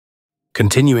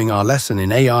Continuing our lesson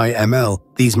in AI/ML,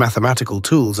 these mathematical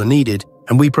tools are needed,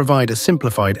 and we provide a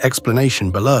simplified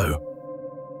explanation below.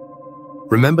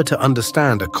 Remember, to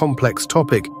understand a complex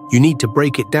topic, you need to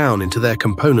break it down into their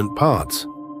component parts.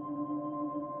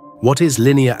 What is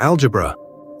linear algebra?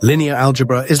 Linear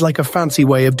algebra is like a fancy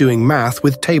way of doing math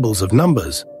with tables of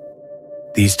numbers.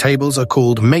 These tables are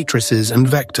called matrices and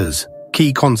vectors.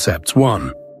 Key concepts: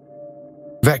 1.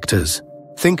 Vectors.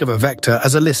 Think of a vector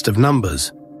as a list of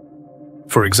numbers.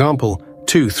 For example,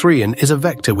 2, 3 and is a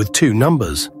vector with 2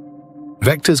 numbers.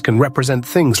 Vectors can represent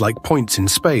things like points in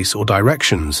space or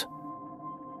directions.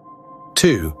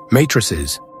 2.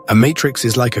 Matrices. A matrix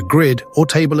is like a grid or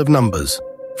table of numbers.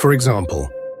 For example,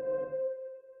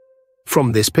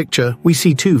 from this picture, we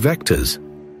see 2 vectors.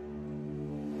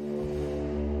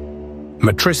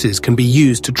 Matrices can be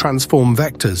used to transform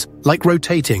vectors, like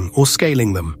rotating or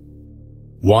scaling them.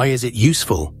 Why is it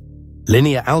useful?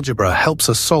 Linear algebra helps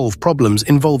us solve problems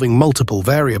involving multiple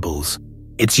variables.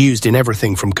 It's used in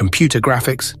everything from computer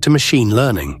graphics to machine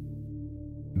learning.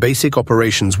 Basic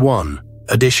operations: 1.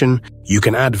 Addition. You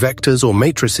can add vectors or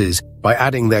matrices by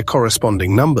adding their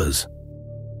corresponding numbers.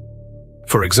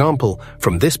 For example,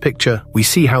 from this picture, we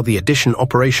see how the addition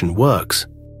operation works.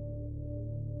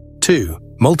 2.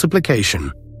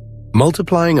 Multiplication.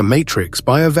 Multiplying a matrix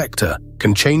by a vector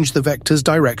can change the vector's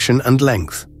direction and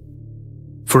length.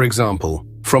 For example,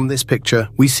 from this picture,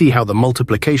 we see how the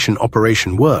multiplication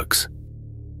operation works.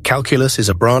 Calculus is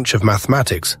a branch of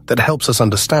mathematics that helps us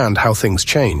understand how things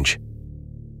change.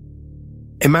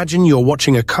 Imagine you're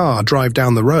watching a car drive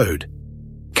down the road.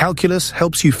 Calculus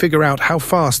helps you figure out how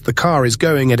fast the car is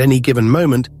going at any given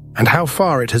moment and how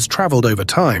far it has traveled over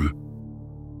time.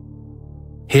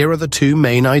 Here are the 2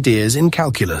 main ideas in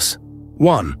calculus.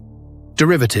 1.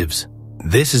 Derivatives.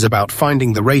 This is about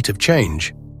finding the rate of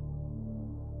change.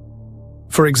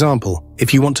 For example,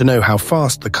 if you want to know how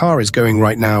fast the car is going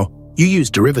right now, you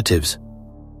use derivatives.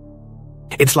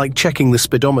 It's like checking the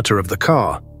speedometer of the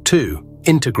car. 2.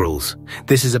 Integrals.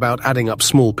 This is about adding up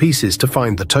small pieces to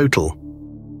find the total.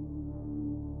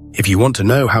 If you want to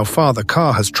know how far the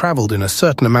car has traveled in a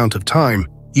certain amount of time,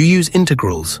 you use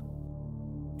integrals.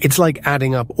 It's like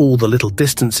adding up all the little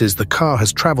distances the car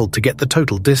has traveled to get the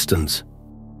total distance.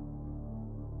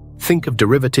 Think of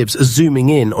derivatives as zooming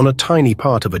in on a tiny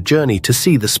part of a journey to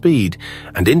see the speed,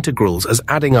 and integrals as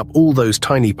adding up all those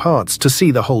tiny parts to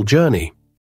see the whole journey.